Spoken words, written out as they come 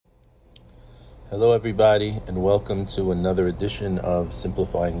Hello everybody, and welcome to another edition of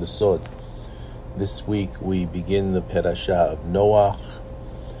Simplifying the Sod. This week we begin the Parashah of Noach.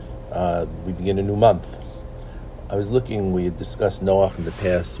 We begin a new month. We had discussed Noach in the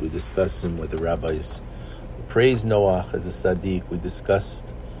past. We discussed him where the rabbis praise Noach as a Sadiq. We discussed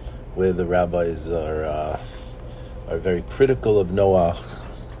where the rabbis are very critical of Noach.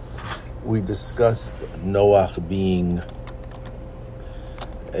 We discussed Noach being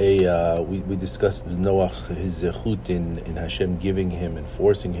we discussed Noach, his zechut in Hashem giving him and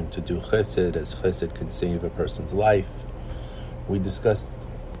forcing him to do chesed, as chesed can save a person's life. We discussed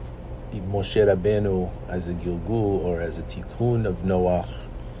Moshe Rabbeinu as a gilgul, or as a tikkun of Noach,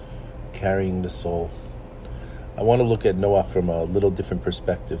 carrying the soul. I want to look at Noach from a little different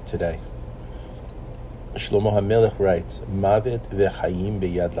perspective today. Shlomo HaMelech writes, Mavet v'chayim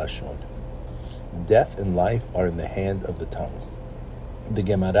beyad lashon. Death and life are in the hand of the tongue. The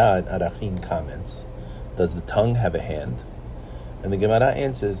Gemara in Arachin comments, does the tongue have a hand? And the Gemara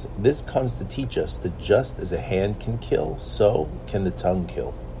answers, this comes to teach us that just as a hand can kill, so can the tongue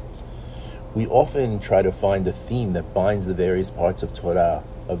kill. We often try to find a theme that binds the various parts of Torah,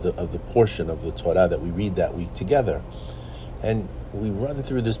 of the portion of the Torah that we read that week together. And we run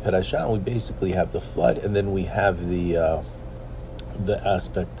through this parasha, and we basically have the flood, and then we have the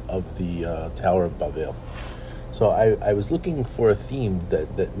aspect of the Tower of Babel. So I was looking for a theme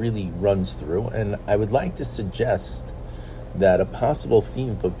that really runs through, and I would like to suggest that a possible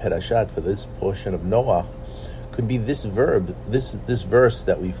theme for Perashat, for this portion of Noach, could be this verb, this verse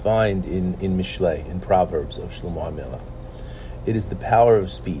that we find in Mishlei, in Proverbs of Shlomo HaMelech. It is the power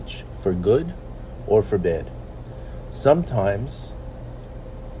of speech, for good or for bad. Sometimes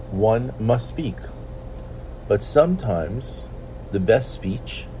one must speak, but sometimes the best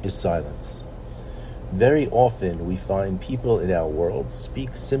speech is silence. Very often we find people in our world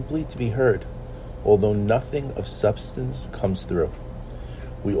speak simply to be heard, although nothing of substance comes through.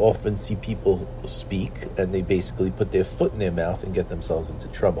 We often see people speak and they basically put their foot in their mouth and get themselves into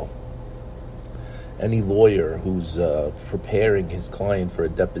trouble. Any lawyer who's preparing his client for a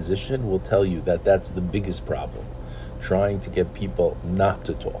deposition will tell you that that's the biggest problem, trying to get people not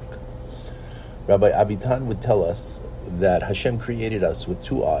to talk. Rabbi Abitan would tell us that Hashem created us with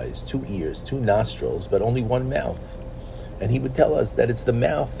 2 eyes, 2 ears, 2 nostrils, but only 1 mouth. And he would tell us that it's the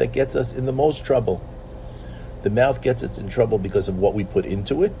mouth that gets us in the most trouble. The mouth gets us in trouble because of what we put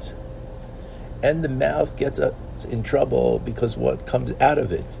into it, and the mouth gets us in trouble because what comes out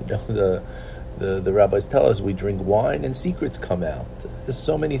of it. The rabbis tell us we drink wine and secrets come out. There's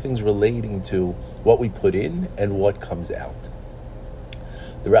so many things relating to what we put in and what comes out.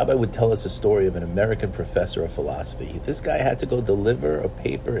 The rabbi would tell us a story of an American professor of philosophy. This guy had to go deliver a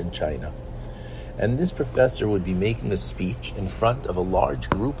paper in China. And this professor would be making a speech in front of a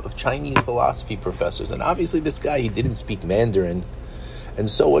large group of Chinese philosophy professors. And obviously this guy, he didn't speak Mandarin. And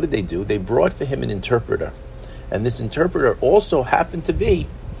so what did they do? They brought for him an interpreter. And this interpreter also happened to be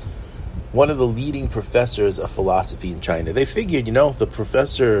one of the leading professors of philosophy in China. They figured, the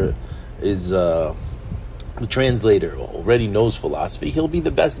professor is... the translator already knows philosophy, he'll be the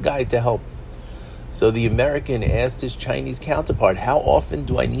best guy to help. So the American asked his Chinese counterpart, how often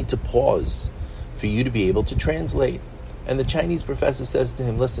do I need to pause for you to be able to translate? And the Chinese professor says to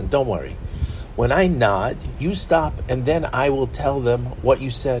him, listen, don't worry. When I nod, you stop, and then I will tell them what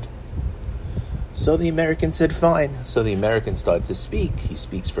you said. So the American said, fine. So the American started to speak. He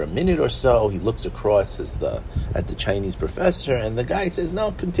speaks for a minute or so. He looks across at the Chinese professor, and the guy says,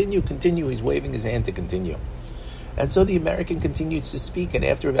 no, continue. He's waving his hand to continue. And so the American continues to speak, and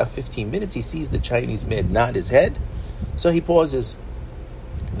after about 15 minutes, he sees the Chinese man nod his head. So he pauses.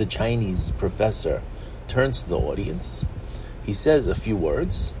 The Chinese professor turns to the audience. He says a few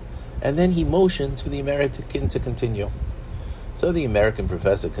words, and then he motions for the American to continue. So the American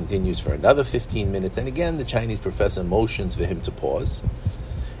professor continues for another 15 minutes, and again the Chinese professor motions for him to pause.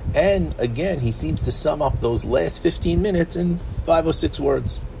 And again, he seems to sum up those last 15 minutes in 5 or 6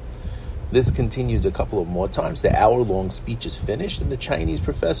 words. This continues a couple of more times. The hour-long speech is finished, and the Chinese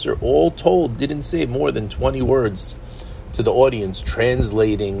professor, all told, didn't say more than 20 words to the audience,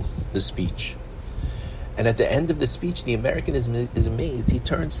 translating the speech. And at the end of the speech, the American is amazed. He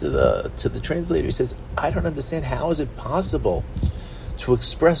turns to the translator. He says, I don't understand. How is it possible to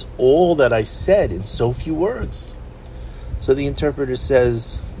express all that I said in so few words? So the interpreter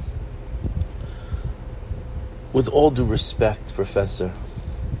says, with all due respect, Professor,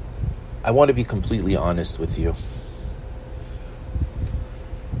 I want to be completely honest with you.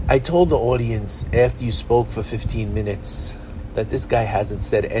 I told the audience after you spoke for 15 minutes that this guy hasn't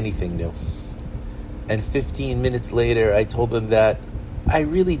said anything new. And 15 minutes later, I told them that I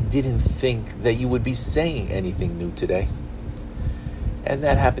really didn't think that you would be saying anything new today. And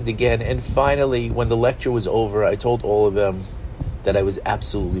that happened again. And finally, when the lecture was over, I told all of them that I was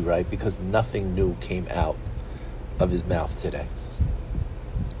absolutely right, because nothing new came out of his mouth today.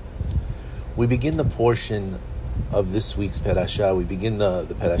 We begin the portion of this week's Perashah. We begin the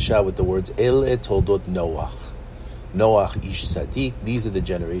Perashah with the words, Ele toldot Noach. Noach ish Sadiq. These are the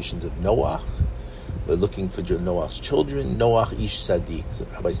generations of Noach. We're looking for Noach's children. Noach ish Sadiq. So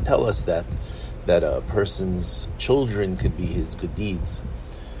rabbis tell us that a person's children could be his good deeds.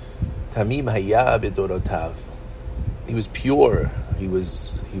 Tamim haya bedorotav. He was pure. He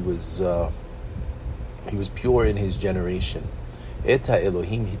was pure in his generation. Eta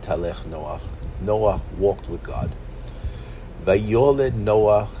Elohim hitalech Noach. Noach walked with God. Vayoled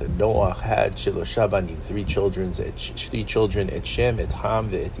Noach. Noach had Shelosha banim, three children, et Shem, et Ham,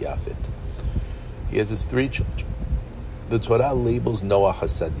 et Yafet. He has his three children. The Torah labels Noach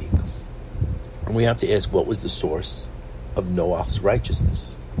as Sadiq. And we have to ask, what was the source of Noach's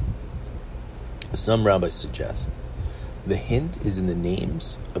righteousness? Some rabbis suggest the hint is in the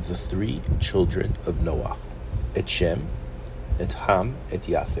names of the three children of Noach. Et Shem, et Ham, et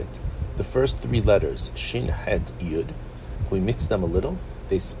Yafet. The first three letters, Shin, Het, Yud, if we mix them a little,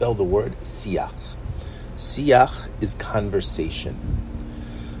 they spell the word Siach. Siach is conversation.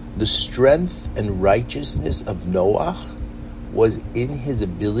 The strength and righteousness of Noach was in his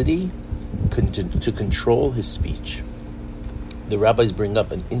ability to control his speech. The rabbis bring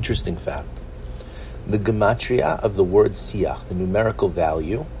up an interesting fact. The gematria of the word Siach, the numerical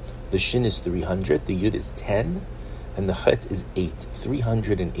value, the Shin is 300, the Yud is 10, and the Chet is 8,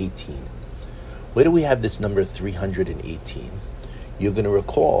 318. Where do we have this number 318? You're going to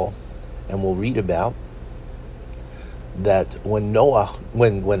recall, and we'll read about, that when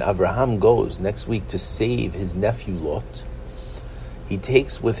Avraham goes next week to save his nephew Lot, he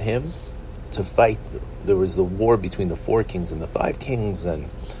takes with him to fight. There was the war between the 4 kings and the 5 kings, and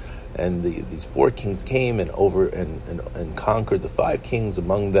these 4 kings came and conquered the 5 kings.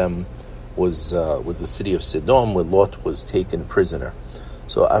 Among them was the city of Sodom, where Lot was taken prisoner.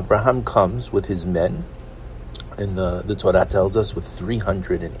 So Avraham comes with his men, and the Torah tells us with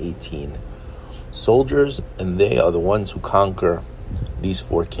 318 soldiers, and they are the ones who conquer these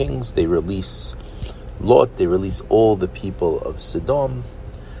 4 kings. They release Lot, they release all the people of Sodom,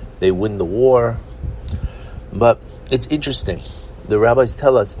 they win the war. But it's interesting. The rabbis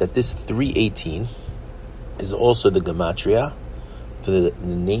tell us that this 318 is also the gematria for the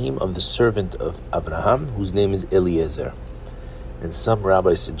name of the servant of Abraham, whose name is Eliezer. And some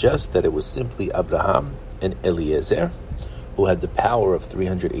rabbis suggest that it was simply Abraham and Eliezer, who had the power of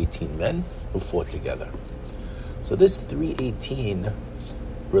 318 men who fought together. So this 318,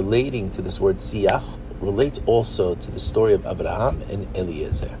 relating to this word Siach, relates also to the story of Abraham and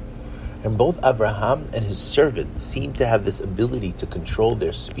Eliezer. And both Abraham and his servant seem to have this ability to control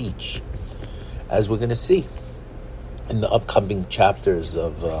their speech, as we're going to see in the upcoming chapters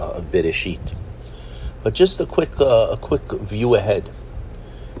of Bereshit. But just a quick view ahead.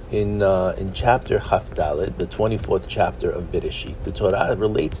 In chapter Chaf Dalet, the 24th chapter of Bereshit, the Torah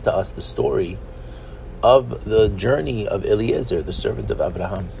relates to us the story of the journey of Eliezer, the servant of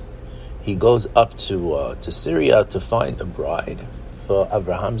Abraham. He goes up to Syria to find a bride for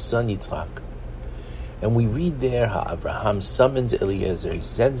Abraham's son Yitzchak. And we read there how Abraham summons Eliezer. He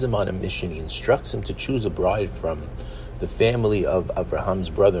sends him on a mission. He instructs him to choose a bride from the family of Abraham's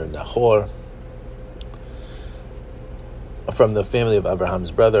brother Nahor. From the family of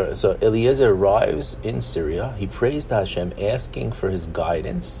Abraham's brother. So Eliezer arrives in Syria. He prays to Hashem, asking for his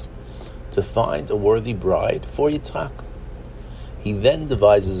guidance to find a worthy bride for Yitzchak. He then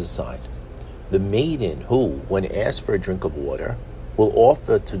devises a sign. The maiden who, when asked for a drink of water, will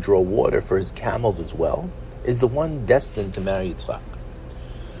offer to draw water for his camels as well, is the one destined to marry Yitzchak.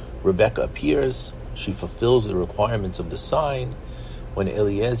 Rebecca appears. She fulfills the requirements of the sign. When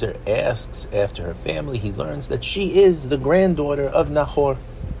Eliezer asks after her family, he learns that she is the granddaughter of Nahor.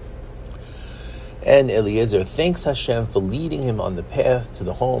 And Eliezer thanks Hashem for leading him on the path to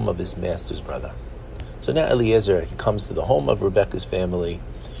the home of his master's brother. So now Eliezer, he comes to the home of Rebecca's family,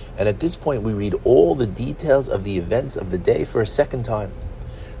 and at this point we read all the details of the events of the day for a second time.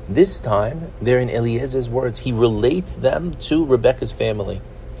 This time, they're in Eliezer's words. He relates them to Rebecca's family.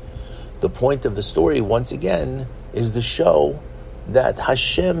 The point of the story, once again, is to show that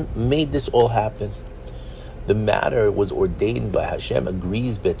Hashem made this all happen. The matter was ordained by Hashem.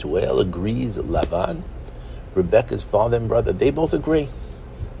 Agrees Betuel, agrees Lavan, Rebecca's father and brother. They both agree.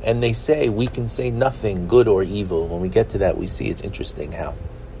 And they say, we can say nothing, good or evil. When we get to that, we see it's interesting how it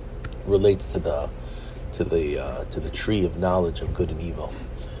relates to to the tree of knowledge of good and evil.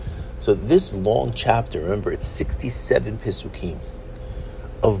 So this long chapter, remember, it's 67 Pesukim,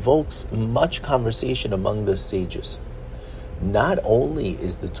 evokes much conversation among the sages. Not only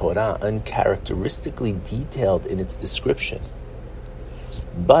is the Torah uncharacteristically detailed in its description,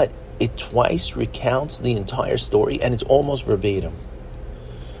 but it twice recounts the entire story, and it's almost verbatim.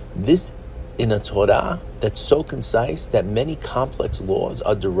 This in a Torah that's so concise that many complex laws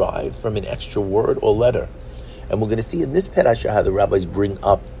are derived from an extra word or letter. And we're going to see in this parasha how the rabbis bring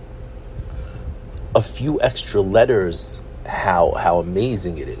up a few extra letters, how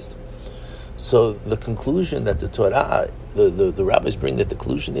amazing it is. So the conclusion that the Torah, the rabbis bring, that the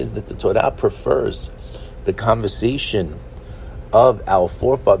conclusion is that the Torah prefers the conversation of our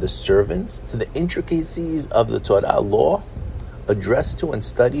forefathers' servants to the intricacies of the Torah law addressed to and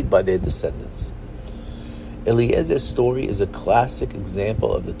studied by their descendants. Eliezer's story is a classic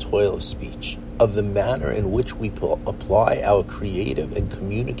example of the toil of speech, of the manner in which we apply our creative and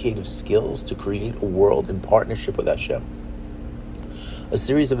communicative skills to create a world in partnership with Hashem. A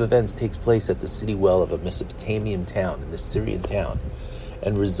series of events takes place at the city well of a Mesopotamian town, in the Syrian town,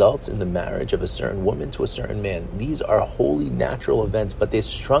 and results in the marriage of a certain woman to a certain man. These are wholly natural events, but they're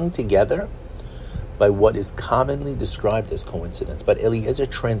strung together by what is commonly described as coincidence. But Eliezer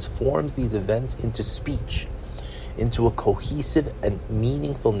transforms these events into speech, into a cohesive and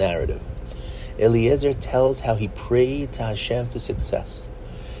meaningful narrative. Eliezer tells how he prayed to Hashem for success,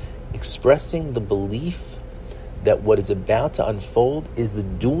 expressing the belief that what is about to unfold is the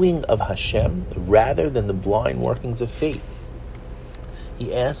doing of Hashem rather than the blind workings of fate.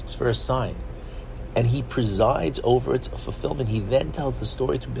 He asks for a sign, and he presides over its fulfillment. He then tells the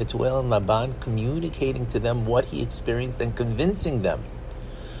story to Betuel and Laban, communicating to them what he experienced and convincing them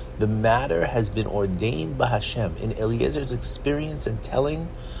the matter has been ordained by Hashem. In Eliezer's experience and telling,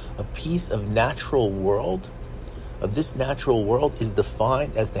 a piece of this natural world is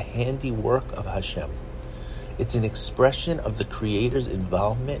defined as the handiwork of Hashem. It's an expression of the Creator's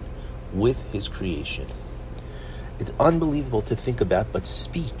involvement with His creation. It's unbelievable to think about, but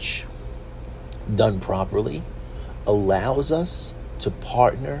speech, done properly, allows us to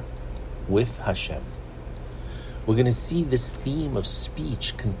partner with Hashem. We're going to see this theme of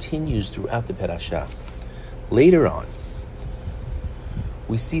speech continues throughout the parasha. Later on,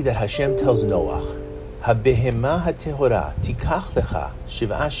 we see that Hashem tells Noah, "Habehema hatehora tikach lecha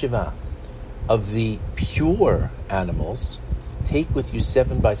shiva." Of the pure animals, take with you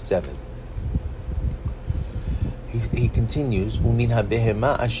 7 by 7. He continues, "Umin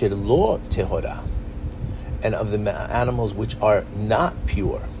habehema asher lo tehora," and of the animals which are not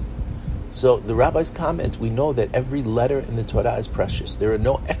pure. So the rabbis comment, we know that every letter in the Torah is precious. There are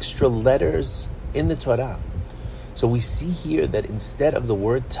no extra letters in the Torah. So we see here that instead of the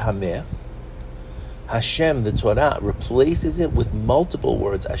word tameh, Hashem, the Torah, replaces it with multiple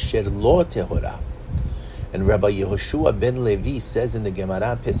words, asher lo tehora. And Rabbi Yehoshua ben Levi says in the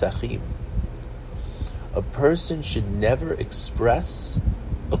Gemara Pesachim, a person should never express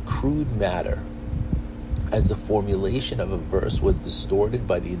a crude matter, as the formulation of a verse was distorted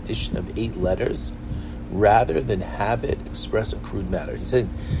by the addition of 8 letters, rather than have it express a crude matter. He said,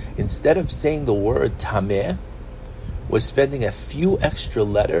 instead of saying the word tameh, we're spending a few extra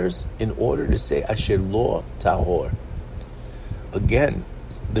letters in order to say asher lo tahor. Again,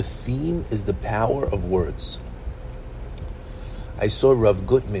 the theme is the power of words. I saw Rav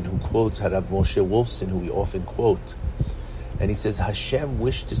Gutman, who quotes Harav Moshe Wolfson, who we often quote, and he says Hashem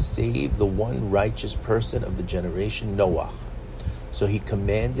wished to save the one righteous person of the generation, Noah. So he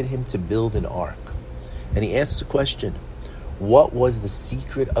commanded him to build an ark. And he asks the question, what was the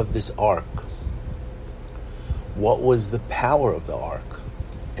secret of this ark? What was the power of the ark?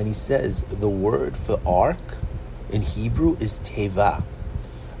 And he says the word for ark in Hebrew is teva.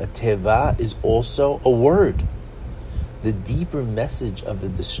 A teva is also a word. The deeper message of the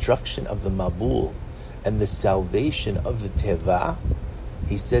destruction of the Mabul and the salvation of the teva,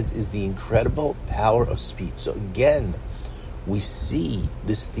 he says, is the incredible power of speech. So again, we see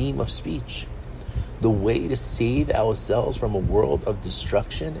this theme of speech. The way to save ourselves from a world of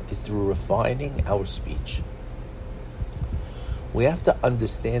destruction is through refining our speech. We have to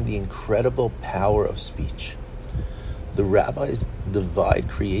understand the incredible power of speech. The rabbis divide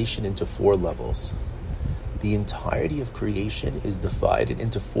creation into 4 levels. The entirety of creation is divided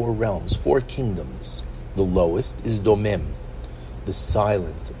into 4 realms, 4 kingdoms. The lowest is domem, the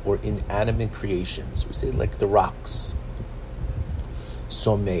silent or inanimate creations. We say like the rocks.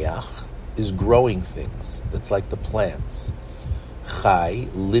 Someach is growing things. That's like the plants. Chai,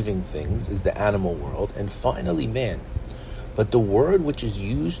 living things, is the animal world. And finally, man. But the word which is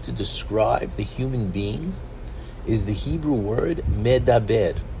used to describe the human being is the Hebrew word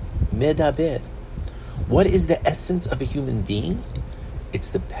medaber. Medaber. What is the essence of a human being? It's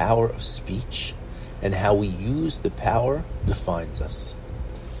the power of speech, and how we use the power defines us.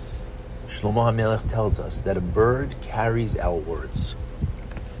 Shlomo HaMelech tells us that a bird carries our words.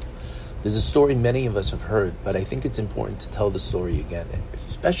 There's a story many of us have heard, but I think it's important to tell the story again,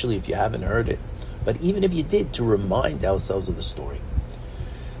 especially if you haven't heard it, but even if you did, to remind ourselves of the story.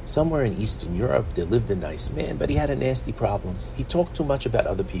 Somewhere in Eastern Europe, there lived a nice man, but he had a nasty problem. He talked too much about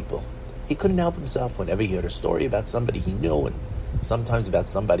other people. He couldn't help himself. Whenever he heard a story about somebody he knew, and sometimes about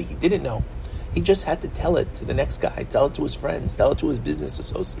somebody he didn't know, he just had to tell it to the next guy, tell it to his friends, tell it to his business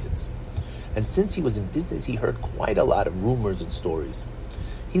associates. And since he was in business, he heard quite a lot of rumors and stories.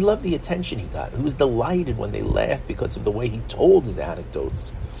 He loved the attention he got. He was delighted when they laughed because of the way he told his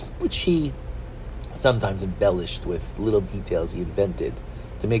anecdotes, which he sometimes embellished with little details he invented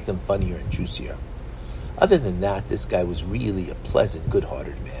to make them funnier and juicier. Other than that, this guy was really a pleasant,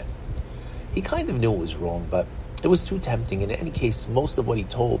 good-hearted man. He kind of knew it was wrong, but it was too tempting. In any case, most of what he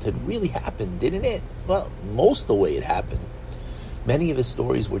told had really happened, didn't it? Well, most of the way it happened. Many of his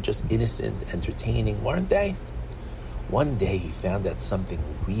stories were just innocent, entertaining, weren't they? One day he found out something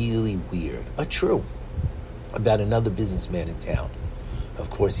really weird, but true, about another businessman in town. Of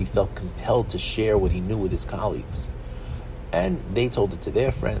course, he felt compelled to share what he knew with his colleagues. And they told it to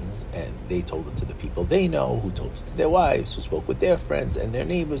their friends, and they told it to the people they know, who told it to their wives, who spoke with their friends and their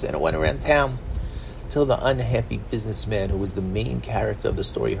neighbors, and it went around town, till the unhappy businessman, who was the main character of the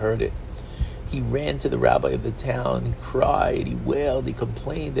story, heard it. He ran to the rabbi of the town, he cried, he wailed, he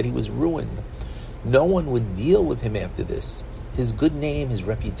complained that he was ruined. No one would deal with him after this. His good name, his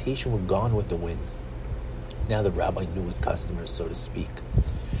reputation were gone with the wind. Now the rabbi knew his customers, so to speak,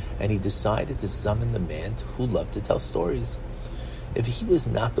 and he decided to summon the man who loved to tell stories. If he was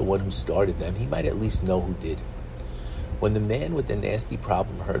not the one who started them, he might at least know who did. When the man with the nasty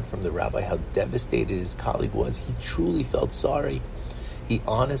problem heard from the rabbi how devastated his colleague was, he truly felt sorry. He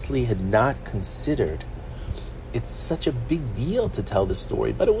honestly had not considered it's such a big deal to tell the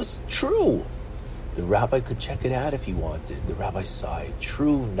story, but it was true. The rabbi could check it out if he wanted. The rabbi sighed.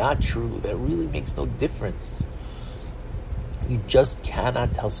 True, not true, that really makes no difference. You just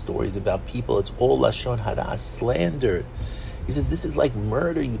cannot tell stories about people. It's all Lashon Hara, slander. He says this is like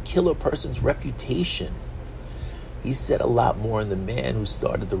murder. You kill a person's reputation. He said a lot more, and the man who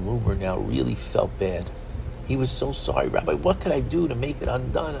started the rumor now really felt bad. He was so sorry. Rabbi, what could I do to make it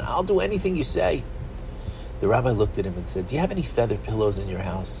undone? I'll do anything you say. The rabbi looked at him and said, do you have any feather pillows in your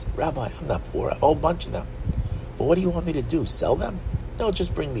house? Rabbi, I'm not poor. I have a whole bunch of them. But what do you want me to do? Sell them? No,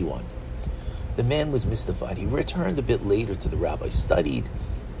 just bring me one. The man was mystified. He returned a bit later to the rabbi, studied.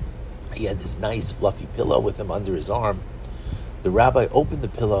 He had this nice fluffy pillow with him under his arm. The rabbi opened the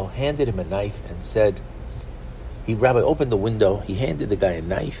pillow, handed him a knife, and said, Rabbi opened the window, he handed the guy a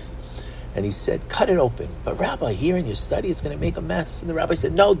knife, and he said, cut it open. But Rabbi, here in your study, it's going to make a mess. And the rabbi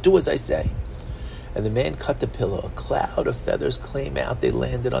said, no, do as I say. And the man cut the pillow. A cloud of feathers came out. They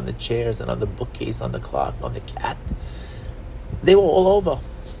landed on the chairs and on the bookcase, on the clock, on the cat. They were all over.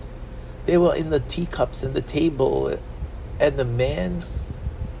 They were in the teacups and the table. And the man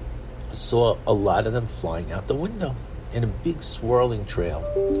saw a lot of them flying out the window in a big swirling trail.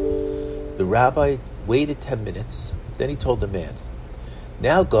 The rabbi waited 10 minutes. Then he told the man,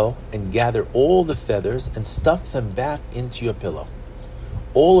 now go and gather all the feathers and stuff them back into your pillow.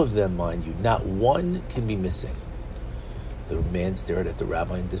 All of them, mind you, not one can be missing. The man stared at the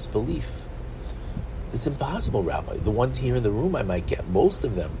rabbi in disbelief. It's impossible, Rabbi. The ones here in the room I might get, most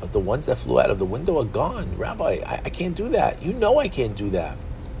of them, but the ones that flew out of the window are gone. Rabbi, I can't do that. You know I can't do that.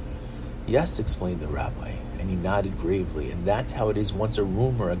 Yes, explained the rabbi, and he nodded gravely, and that's how it is once a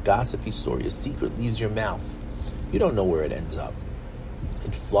rumor, a gossipy story, a secret leaves your mouth. You don't know where it ends up.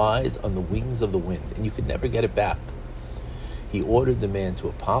 It flies on the wings of the wind, and you could never get it back. He ordered the man to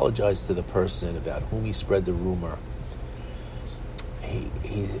apologize to the person about whom he spread the rumor.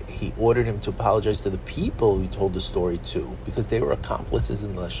 He ordered him to apologize to the people he told the story to, because they were accomplices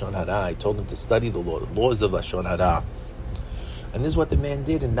in Lashon Hara. He told them to study the laws of Lashon Hara. And this is what the man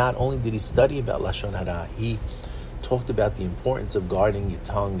did, and not only did he study about Lashon Hara, he talked about the importance of guarding your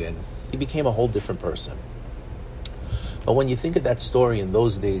tongue, and he became a whole different person. But when you think of that story in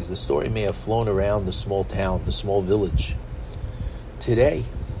those days, the story may have flown around the small town, the small village. Today,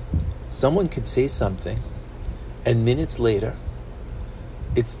 someone could say something, and minutes later,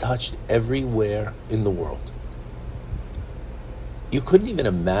 it's touched everywhere in the world. You couldn't even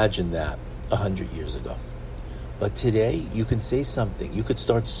imagine that 100 years ago. But today, you can say something, you could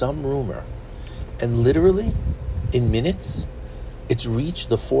start some rumor, and literally, In minutes, it's reached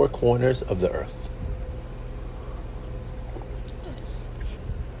the four corners of the earth.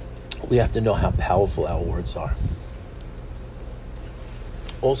 We have to know how powerful our words are.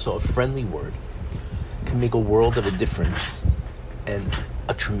 Also, a friendly word can make a world of a difference and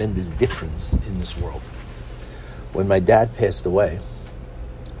a tremendous difference in this world. When my dad passed away,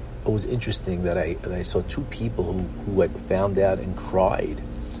 it was interesting that I saw two people who I found out and cried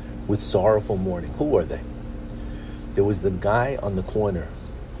with sorrowful mourning. Who were they? There was the guy on the corner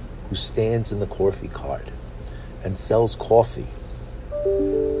who stands in the coffee cart and sells coffee.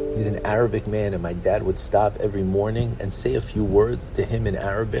 He's an Arabic man, and my dad would stop every morning and say a few words to him in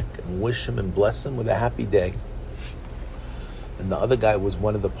Arabic and wish him and bless him with a happy day. And the other guy was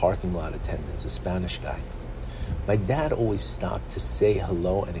one of the parking lot attendants, a Spanish guy. My dad always stopped to say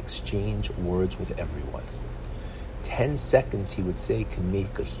hello and exchange words with everyone. 10 seconds, he would say, can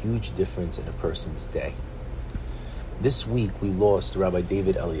make a huge difference in a person's day. This week, we lost Rabbi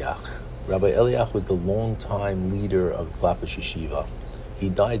David Eliach. Rabbi Eliach was the longtime leader of Flatbush Yeshiva. He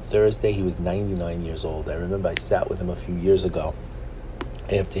died Thursday. He was 99 years old. I remember I sat with him a few years ago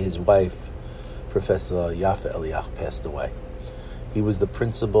after his wife, Professor Yafa Eliach, passed away. He was the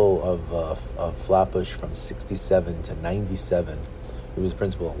principal of Flatbush from 67 to 97. He was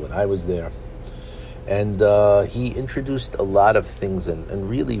principal when I was there. And he introduced a lot of things and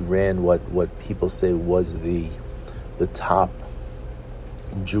really ran what people say was the top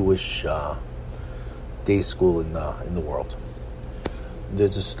Jewish day school in the world.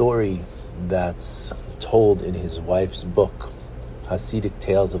 There's a story that's told in his wife's book, Hasidic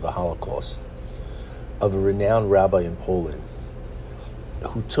Tales of the Holocaust, of a renowned rabbi in Poland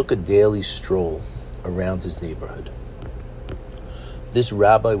who took a daily stroll around his neighborhood. This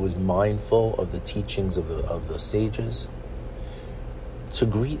rabbi was mindful of the teachings of the sages to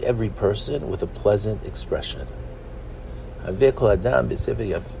greet every person with a pleasant expression.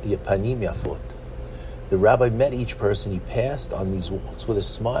 The rabbi met each person he passed on these walks with a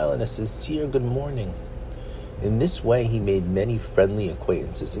smile and a sincere good morning. In this way, he made many friendly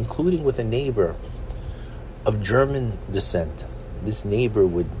acquaintances, including with a neighbor of German descent. This neighbor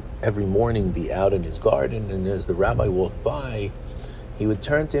would every morning be out in his garden, and as the rabbi walked by, he would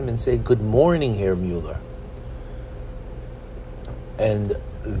turn to him and say, "Good morning, Herr Mueller." And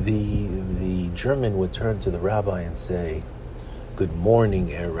the German would turn to the rabbi and say, "Good morning,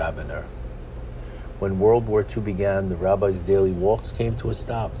 Herr Rabbiner." When World War II began, the rabbi's daily walks came to a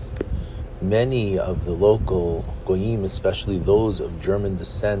stop. Many of the local goyim, especially those of German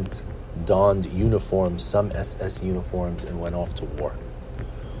descent, donned uniforms, some SS uniforms, and went off to war.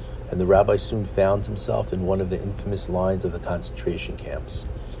 And the rabbi soon found himself in one of the infamous lines of the concentration camps,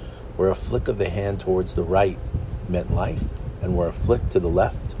 where a flick of the hand towards the right meant life, and where a flick to the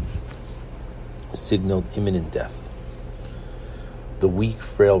left signaled imminent death. The weak,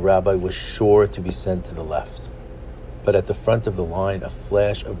 frail rabbi was sure to be sent to the left, but at the front of the line, a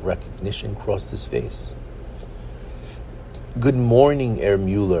flash of recognition crossed his face. "Good morning, Herr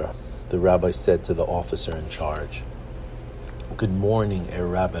Mueller," the rabbi said to the officer in charge. "Good morning, Herr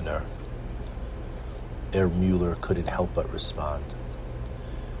Rabbiner." Herr Mueller couldn't help but respond.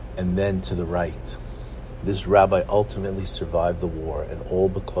 And then to the right. This rabbi ultimately survived the war, and all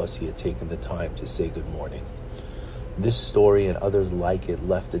because he had taken the time to say good morning. This story and others like it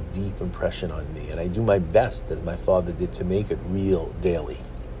left a deep impression on me, and I do my best, as my father did, to make it real daily.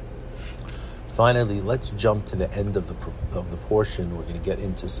 Finally, let's jump to the end of the portion. We're going to get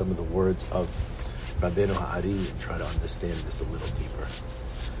into some of the words of Rabbeinu Ha'ari and try to understand this a little deeper.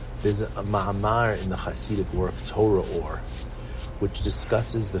 There's a ma'amar in the Hasidic work Torah Or, which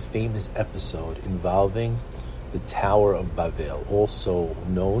discusses the famous episode involving the Tower of Babel, also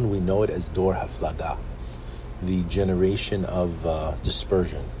known, we know it as Dor HaFlaga, the generation of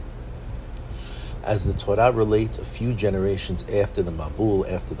dispersion. As the Torah relates, a few generations after the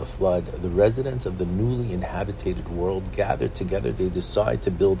Mabul, after the flood, the residents of the newly inhabited world gathered together. They decide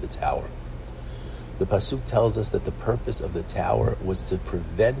to build a tower. The Pasuk tells us that the purpose of the tower was to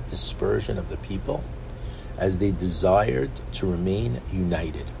prevent dispersion of the people, as they desired to remain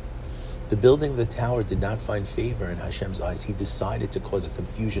united. The building of the tower did not find favor in Hashem's eyes. He decided to cause a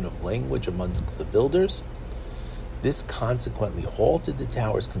confusion of language amongst the builders. This consequently halted the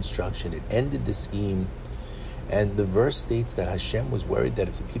tower's construction. It ended the scheme. And the verse states that Hashem was worried that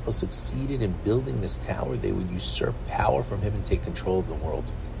if the people succeeded in building this tower, they would usurp power from him and take control of the world.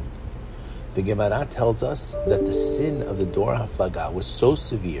 The Gemara tells us that the sin of the Dor HaFlaga was so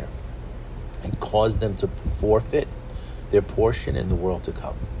severe and caused them to forfeit their portion in the world to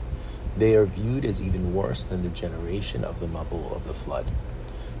come. They are viewed as even worse than the generation of the Mabul, of the flood.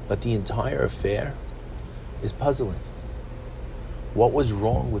 But the entire affair is puzzling. What was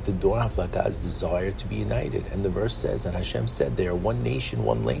wrong with the Dor HaFlaga's desire to be united? And the verse says, and Hashem said, they are one nation,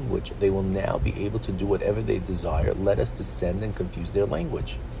 one language. They will now be able to do whatever they desire. Let us descend and confuse their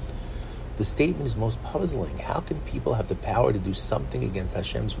language. The statement is most puzzling. How can people have the power to do something against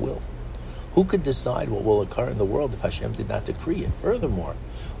Hashem's will? Who could decide what will occur in the world if Hashem did not decree it? Furthermore,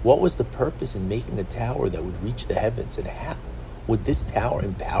 what was the purpose in making a tower that would reach the heavens, and how would this tower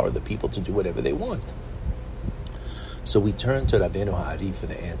empower the people to do whatever they want? So we turn to Rabbeinu Ha'ari for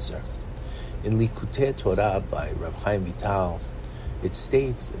the answer. In Likutei Torah by Rav Chaim Vital, it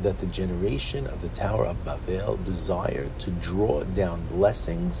states that the generation of the Tower of Babel desired to draw down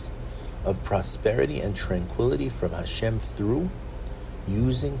blessings of prosperity and tranquility from Hashem through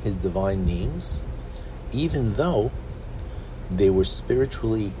using His divine names, even though they were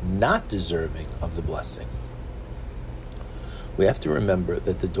spiritually not deserving of the blessing. We have to remember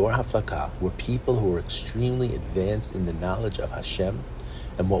that the Dor HaFlaga were people who were extremely advanced in the knowledge of Hashem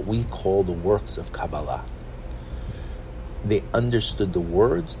and what we call the works of Kabbalah. They understood the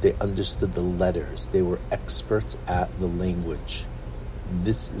words, they understood the letters, they were experts at the language.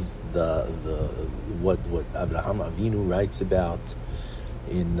 This is what Abraham Avinu writes about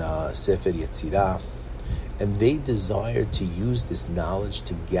in Sefer Yetzirah, and they desired to use this knowledge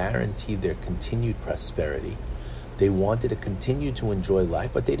to guarantee their continued prosperity. They wanted to continue to enjoy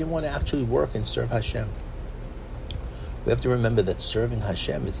life, but they didn't want to actually work and serve Hashem. We have to remember that serving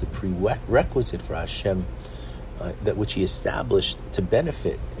Hashem is the prerequisite for Hashem, that which He established to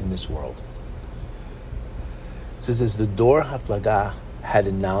benefit in this world. So it says the Dor HaFlaga had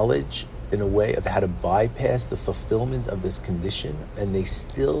a knowledge in a way of how to bypass the fulfillment of this condition, and they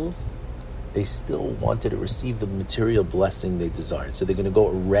still wanted to receive the material blessing they desired. So they're going to go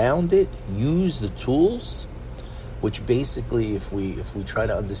around it, use the tools, which basically, if we try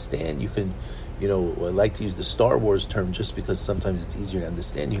to understand, you can, I like to use the Star Wars term just because sometimes it's easier to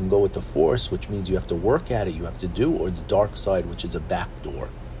understand. You can go with the Force, which means you have to work at it, you have to do, or the dark side, which is a back door.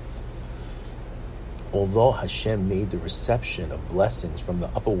 Although Hashem made the reception of blessings from the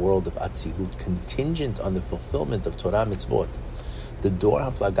upper world of Atzilut contingent on the fulfillment of Torah mitzvot, the Dor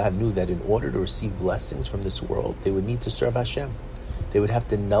HaFlaga knew that in order to receive blessings from this world, they would need to serve Hashem. They would have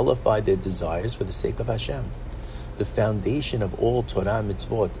to nullify their desires for the sake of Hashem. The foundation of all Torah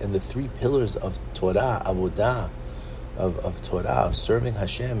mitzvot and the three pillars of Torah, avodah, of Torah, of serving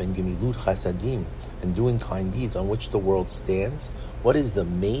Hashem and gemilut chasadim, and doing kind deeds on which the world stands. What is the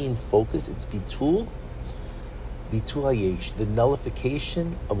main focus? It's bitul hayesh, the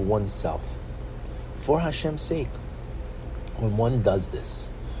nullification of oneself for Hashem's sake. When one does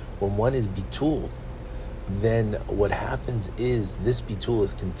this, when one is bitul, then what happens is this bitul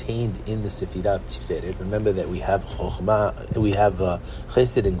is contained in the Sefirah of Tiferet. Remember that we have Chokhmah, we have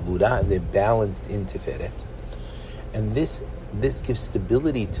Chesed and Gvura, and they're balanced in Tiferet. And this gives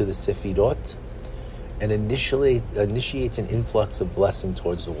stability to the Sefirot and initiates an influx of blessing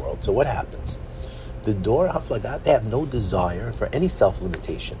towards the world. So what happens? The Dor HaFlaga, they have no desire for any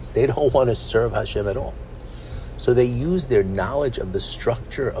self-limitations. They don't want to serve Hashem at all. So they use their knowledge of the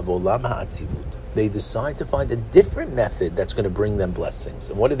structure of Olam HaAtzilut. They decide to find a different method that's going to bring them blessings.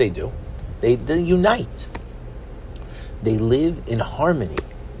 And what do? They unite. They live in harmony.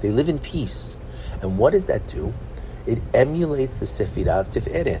 They live in peace. And what does that do? It emulates the Sefirah of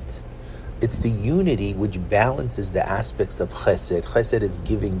Tiferet. It's the unity which balances the aspects of Chesed. Chesed is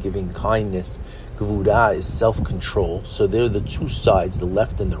giving kindness. Gvura is self-control. So they're the two sides, the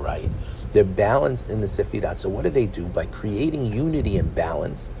left and the right. They're balanced in the Sefirah. So what do? By creating unity and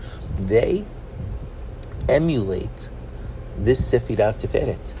balance, they emulate this Sefirah of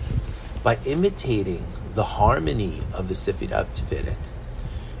Tiferet. By imitating the harmony of the Sefirah of Tiferet,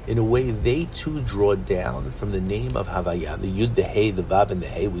 in a way they too draw down from the name of Havaya, the Yud, the Hey, the Vav, and the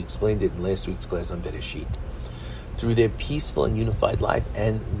Hey. We explained it in last week's class on Bereshit. Through their peaceful and unified life,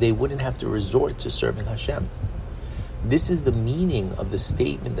 and they wouldn't have to resort to serving Hashem. This is the meaning of the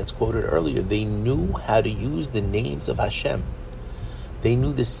statement that's quoted earlier. They knew how to use the names of Hashem. They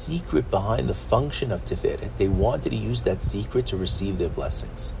knew the secret behind the function of Tiferet. They wanted to use that secret to receive their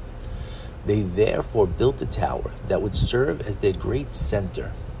blessings. They therefore built a tower that would serve as their great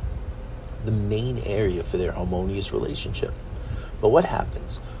center, the main area for their harmonious relationship. But what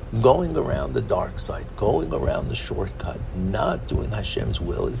happens? Going around the dark side, going around the shortcut, not doing Hashem's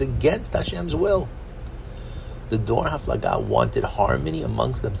will is against Hashem's will. The Dor HaFlaga wanted harmony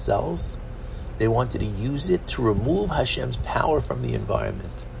amongst themselves. They wanted to use it to remove Hashem's power from the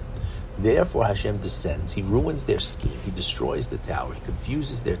environment. Therefore Hashem descends. He ruins their scheme. He destroys the tower. He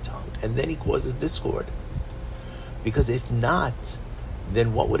confuses their tongue. And then He causes discord. Because if not,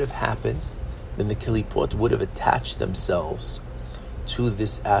 then what would have happened then the Kilipot would have attached themselves to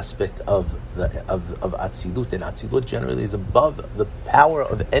this aspect of Atzilut, and Atzilut generally is above the power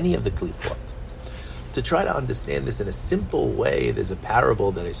of any of the Kilipot. To try to understand this in a simple way, there's a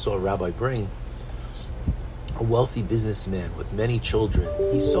parable that I saw a rabbi bring. A wealthy businessman with many children.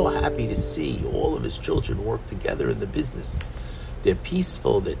 He's so happy to see all of his children work together in the business. They're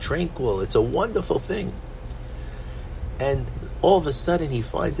peaceful, they're tranquil. It's a wonderful thing. And all of a sudden he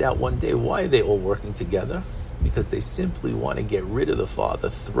finds out one day why they're all working together. Because they simply want to get rid of the father,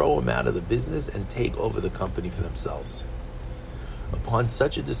 throw him out of the business, and take over the company for themselves. Upon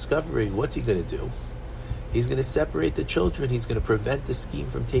such a discovery, what's he going to do? He's going to separate the children. He's going to prevent the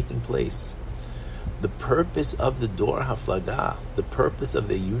scheme from taking place. The purpose of the Dor HaFlaga, the purpose of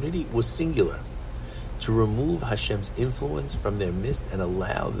their unity, was singular. To remove Hashem's influence from their midst and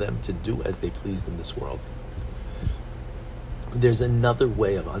allow them to do as they pleased in this world. There's another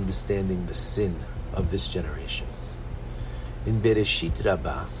way of understanding the sin of this generation. In Bereshit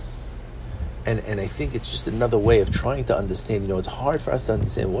Rabbah, and I think it's just another way of trying to understand, it's hard for us to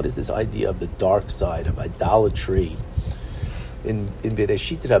understand what is this idea of the dark side of idolatry. In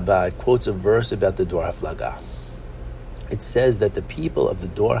Bereshit Rabbah, it quotes a verse about the Dor HaFlaga. It says that the people of the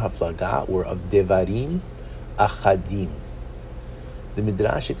Dor HaFlaga were of Devarim Achadim. The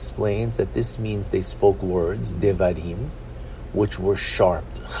Midrash explains that this means they spoke words, Devarim, which were sharp,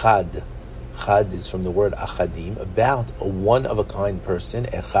 Chad. Chad is from the word Achadim, about a one-of-a-kind person,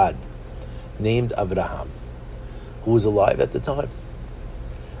 Echad, named Abraham, who was alive at the time.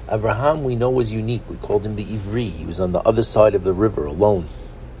 Abraham, we know, was unique. We called him the Ivri. He was on the other side of the river alone.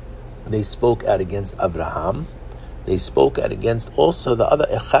 They spoke out against Abraham. They spoke out against also the other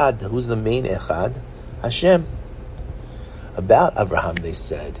Echad. Who's the main Echad? Hashem. About Abraham, they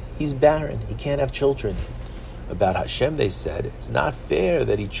said, he's barren. He can't have children. About Hashem, they said, it's not fair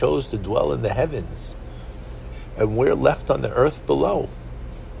that he chose to dwell in the heavens, and we're left on the earth below.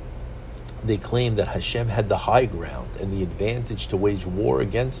 They claimed that Hashem had the high ground and the advantage to wage war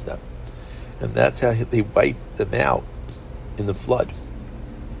against them. And that's how they wiped them out in the flood.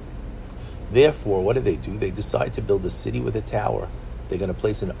 Therefore, what do? They decide to build a city with a tower. They're going to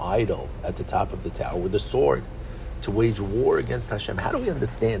place an idol at the top of the tower with a sword to wage war against Hashem. How do we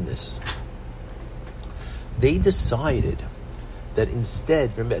understand this? They decided that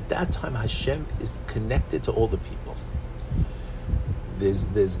instead, remember at that time Hashem is connected to all the people. There's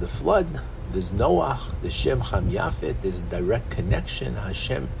the flood, there's Noach, there's Shem, Ham, Yafet, there's a direct connection,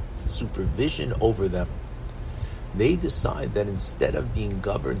 Hashem supervision over them. They decide that instead of being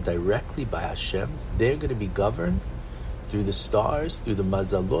governed directly by Hashem, they're going to be governed through the stars, through the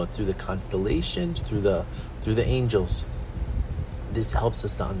mazalot, through the constellations, through the angels. This helps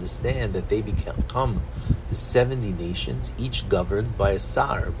us to understand that they become the 70 nations, each governed by a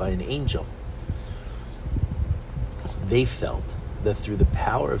sar, by an angel. They felt that through the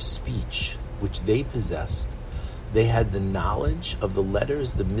power of speech, which they possessed, they had the knowledge of the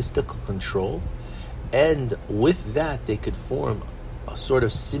letters, the mystical control, and with that they could form a sort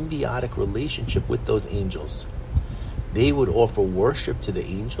of symbiotic relationship with those angels. They would offer worship to the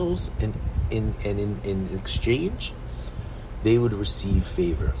angels, and in exchange, they would receive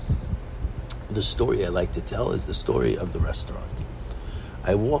favor. The story I like to tell is the story of the restaurant.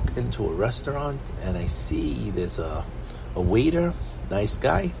 I walk into a restaurant and I see there's a waiter, nice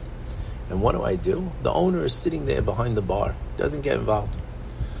guy, and what do? The owner is sitting there behind the bar, doesn't get involved.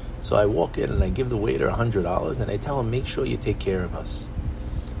 So I walk in and I give the waiter $100 and I tell him, make sure you take care of us.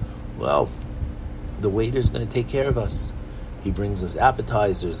 Well, the waiter's going to take care of us. He brings us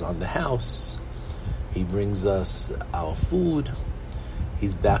appetizers on the house. He brings us our food.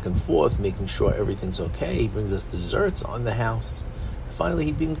 He's back and forth making sure everything's okay. He brings us desserts on the house. Finally,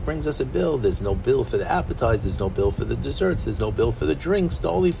 he brings us a bill. There's no bill for the appetizers. There's no bill for the desserts. There's no bill for the drinks. The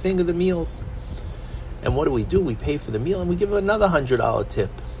only thing are the meals. And what do? We pay for the meal and we give him another $100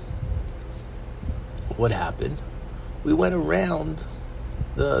 tip. What happened? We went around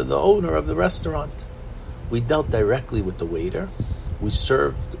the owner of the restaurant. We dealt directly with the waiter. We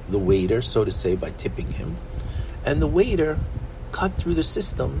served the waiter, so to say, by tipping him. And the waiter cut through the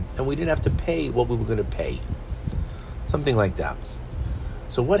system and we didn't have to pay what we were going to pay. Something like that.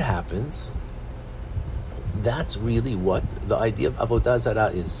 So what happens? That's really what the idea of Avodah Zarah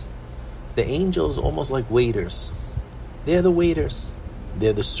is. The angels almost like waiters. They're the waiters.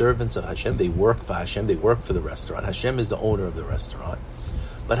 They're the servants of Hashem. They work for Hashem. They work for the restaurant. Hashem is the owner of the restaurant.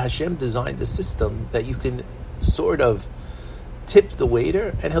 But Hashem designed the system that you can sort of tip the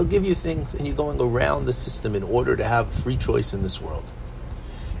waiter and he'll give you things and you're going around the system in order to have free choice in this world.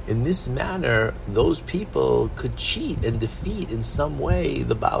 In this manner, those people could cheat and defeat in some way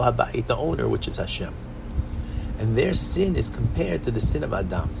the Baal HaBayit, the owner, which is Hashem. And their sin is compared to the sin of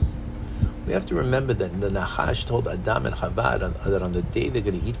Adam. We have to remember that the Nachash told Adam and Chava that on the day they're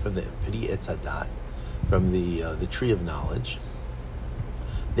going to eat from the Pri Etz Hadat, from the tree of knowledge,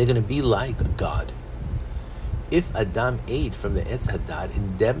 they're going to be like God. If Adam ate from the Etz Hadat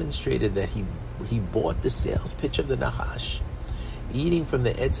and demonstrated that he bought the sales pitch of the Nachash, eating from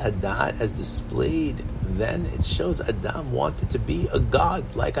the Etz Hadat as displayed, then it shows Adam wanted to be a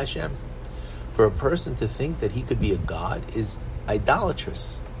God like Hashem. For a person to think that he could be a God is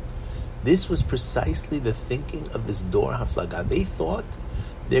idolatrous. This was precisely the thinking of this Dor HaFlaga. They thought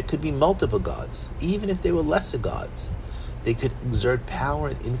there could be multiple gods, even if they were lesser gods. They could exert power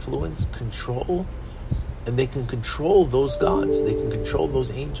and influence, control, and they can control those gods. They can control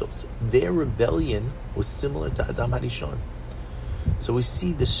those angels. Their rebellion was similar to Adam HaRishon. So we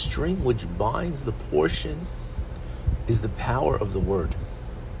see the string which binds the portion is the power of the word.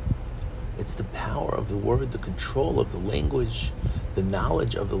 It's the power of the word, the control of the language, the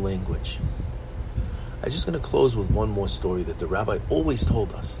knowledge of the language. I'm just going to close with one more story that the rabbi always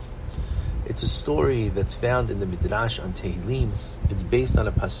told us. It's a story that's found in the Midrash on Tehillim. It's based on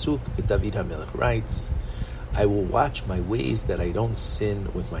a pasuk that David HaMelech writes, "I will watch my ways that I don't sin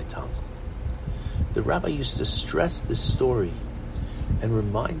with my tongue." The rabbi used to stress this story and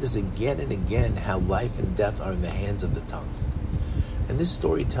remind us again and again how life and death are in the hands of the tongue. And this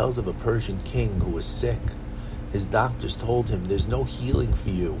story tells of a Persian king who was sick. His doctors told him, "There's no healing for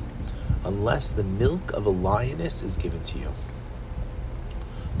you unless the milk of a lioness is given to you."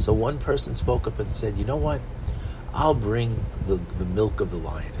 So one person spoke up and said, "You know what? I'll bring the milk of the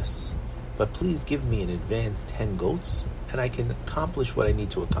lioness, but please give me in advance 10 goats and I can accomplish what I need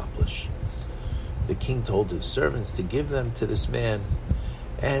to accomplish." The king told his servants to give them to this man,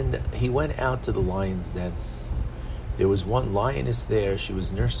 and he went out to the lion's den. There was one lioness there. She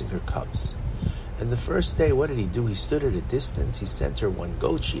was nursing her cubs. And the first day, what did he do? He stood at a distance. He sent her one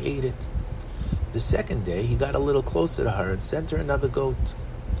goat. She ate it. The second day, he got a little closer to her and sent her another goat.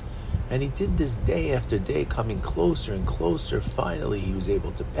 And he did this day after day, coming closer and closer. Finally, he was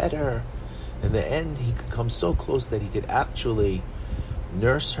able to pet her. In the end, he could come so close that he could actually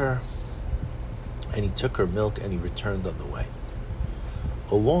nurse her. And he took her milk and he returned on the way.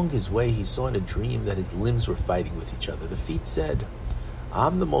 Along his way, he saw in a dream that his limbs were fighting with each other. The feet said,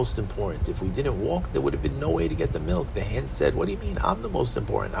 "I'm the most important. If we didn't walk, there would have been no way to get the milk." The hands said, "What do you mean I'm the most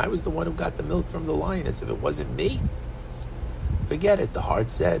important? I was the one who got the milk from the lioness. If it wasn't me, forget it." The heart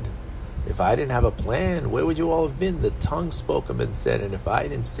said, "If I didn't have a plan, where would you all have been?" The tongue spoke up and said, "And if I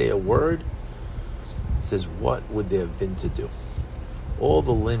didn't say a word," it says, "what would there have been to do?" All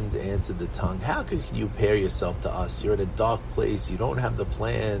the limbs answered the tongue, "How could you pair yourself to us? You're in a dark place. You don't have the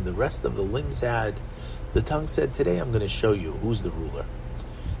plan the rest of the limbs had." The tongue said, "Today I'm going to show you who's the ruler."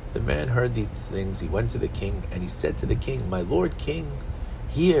 The man heard these things. He went to the king and he said to the king, "My lord king,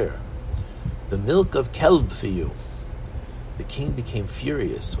 here, the milk of kelb for you." The king became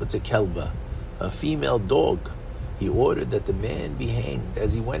furious. What's a kelba? A female dog. He ordered that the man be hanged.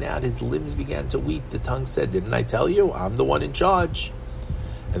 As he went out, his limbs began to weep. The tongue said, "Didn't I tell you? I'm the one in charge."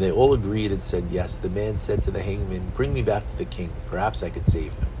 And they all agreed and said, "Yes." The man said to the hangman, "Bring me back to the king. Perhaps I could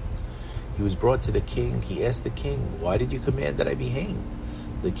save him." He was brought to the king. He asked the king, "Why did you command that I be hanged?"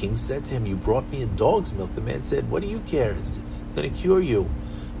 The king said to him, "You brought me a dog's milk." The man said, "What do you care? It's going to cure you."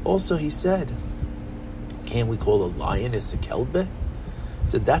 Also, he said, "Can't we call a lioness a kelbe?" He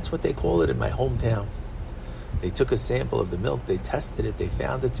said, "That's what they call it in my hometown." They took a sample of the milk. They tested it. They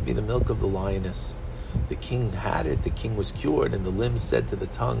found it to be the milk of the lioness. The king had it. The king was cured. And the limbs said to the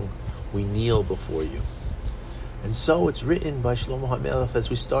tongue, "We kneel before you." And so it's written by Shlomo HaMelech, as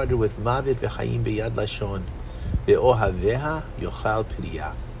we started with, "Mavet v'chaim b'yad lashon, be'ohaveha yochal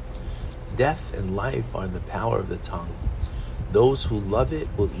piriyah." Death and life are in the power of the tongue. Those who love it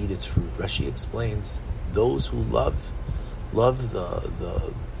will eat its fruit. Rashi explains, those who love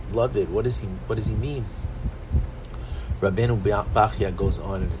it. What does he mean? Rabbeinu Bachya goes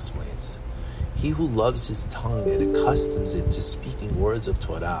on and explains, he who loves his tongue and accustoms it to speaking words of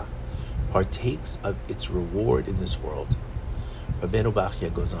Torah partakes of its reward in this world. Rabbeinu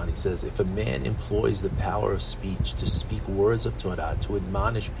Bachya goes on, he says, if a man employs the power of speech to speak words of Torah, to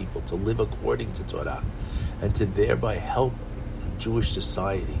admonish people to live according to Torah, and to thereby help the Jewish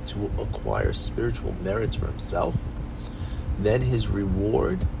society to acquire spiritual merits for himself, then his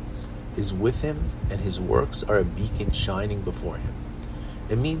reward is with him and his works are a beacon shining before him.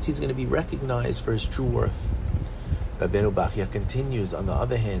 It means he's going to be recognized for his true worth. Rabbeinu Bachya continues, on the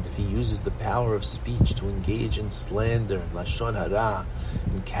other hand, if he uses the power of speech to engage in slander, and lashon hara,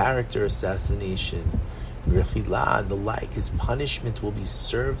 in character assassination, in rechilah, and the like, his punishment will be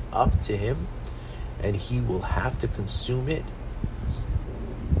served up to him, and he will have to consume it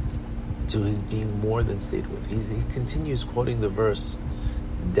to his being more than stayed with. He continues quoting the verse,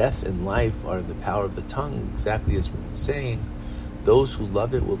 death and life are in the power of the tongue, exactly as we've been saying. Those who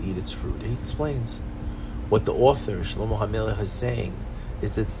love it will eat its fruit. He explains what the author, Shlomo HaMelech, is saying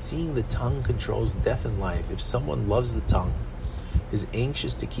is that seeing the tongue controls death and life. If someone loves the tongue, is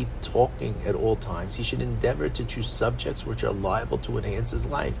anxious to keep talking at all times, he should endeavor to choose subjects which are liable to enhance his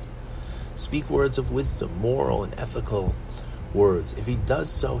life. Speak words of wisdom, moral and ethical words. If he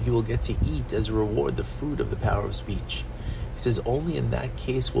does so, he will get to eat as a reward the fruit of the power of speech. He says only in that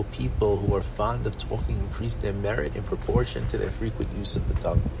case will people who are fond of talking increase their merit in proportion to their frequent use of the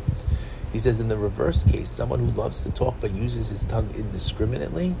tongue. He says in the reverse case, someone who loves to talk but uses his tongue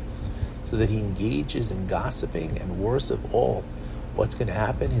indiscriminately, so that he engages in gossiping, and worst of all, what's going to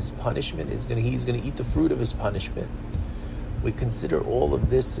happen? His punishment is he's going to eat the fruit of his punishment. We consider all of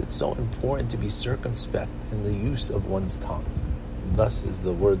this. It's so important to be circumspect in the use of one's tongue. Thus is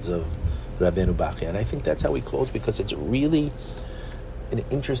the words of Rabbeinu Bachya. And I think that's how we close, because it's really an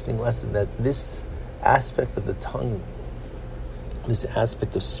interesting lesson that this aspect of the tongue, this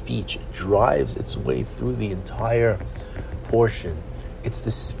aspect of speech, drives its way through the entire portion. It's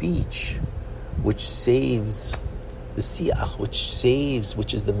the speech which saves, the siach,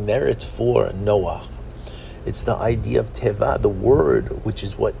 which is the merit for Noach. It's the idea of teva, the word, which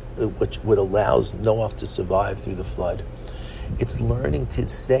allows Noach to survive through the flood. It's learning to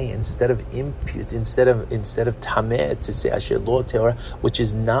say, instead of tameh, to say asher lo teorah, which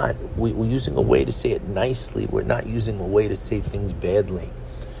is not. We're using a way to say it nicely. We're not using a way to say things badly.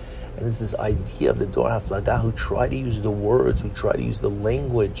 And it's this idea of the Dor HaFlaga, who try to use the words, who try to use the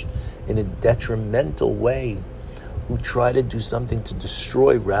language in a detrimental way, who try to do something to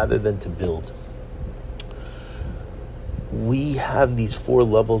destroy rather than to build. We have these 4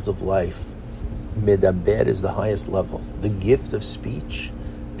 levels of life. Medaber is the highest level. The gift of speech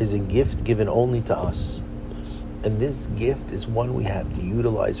is a gift given only to us. And this gift is one we have to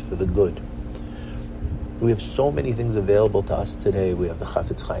utilize for the good. We have so many things available to us today. We have the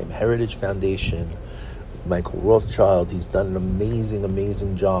Chafetz Chaim Heritage Foundation, Michael Rothschild. He's done an amazing,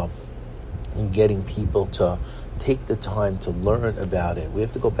 amazing job in getting people to take the time to learn about it. We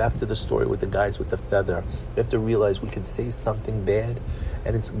have to go back to the story with the guys with the feather. We have to realize we can say something bad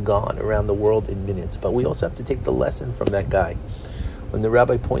and it's gone around the world in minutes. But we also have to take the lesson from that guy. When the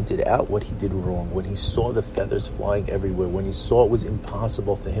rabbi pointed out what he did wrong, when he saw the feathers flying everywhere, when he saw it was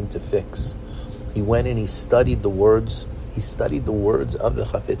impossible for him to fix, he went and he studied the words. He studied the words of the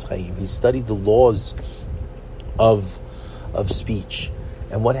Chafetz Chaim. He studied the laws of speech.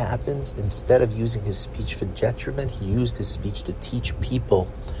 And what happens? Instead of using his speech for detriment, he used his speech to teach people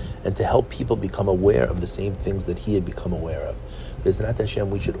and to help people become aware of the same things that he had become aware of. B'eznat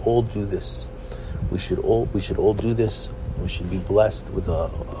Hashem, we should all do this. We should all do this. We should be blessed with a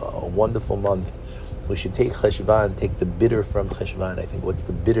wonderful month. We should take Cheshvan, take the bitter from Cheshvan. I think what's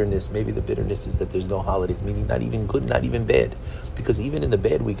the bitterness? Maybe the bitterness is that there's no holidays, meaning not even good, not even bad. Because even in the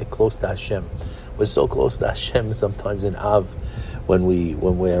bad, we get close to Hashem. We're so close to Hashem sometimes in Av, when we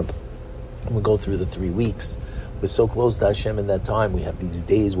go through the 3 weeks. We're so close to Hashem in that time. We have these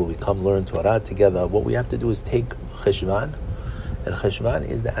days where we come learn Torah together. What we have to do is take Cheshvan, and Cheshvan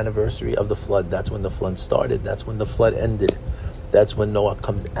is the anniversary of the flood. That's when the flood started. That's when the flood ended. That's when Noah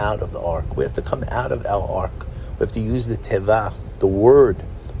comes out of the ark. We have to come out of our ark. We have to use the teva, the word,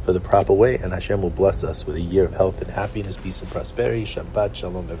 for the proper way, and Hashem will bless us with a year of health and happiness, peace and prosperity. Shabbat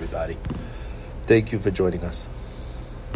Shalom, everybody. Thank you for joining us.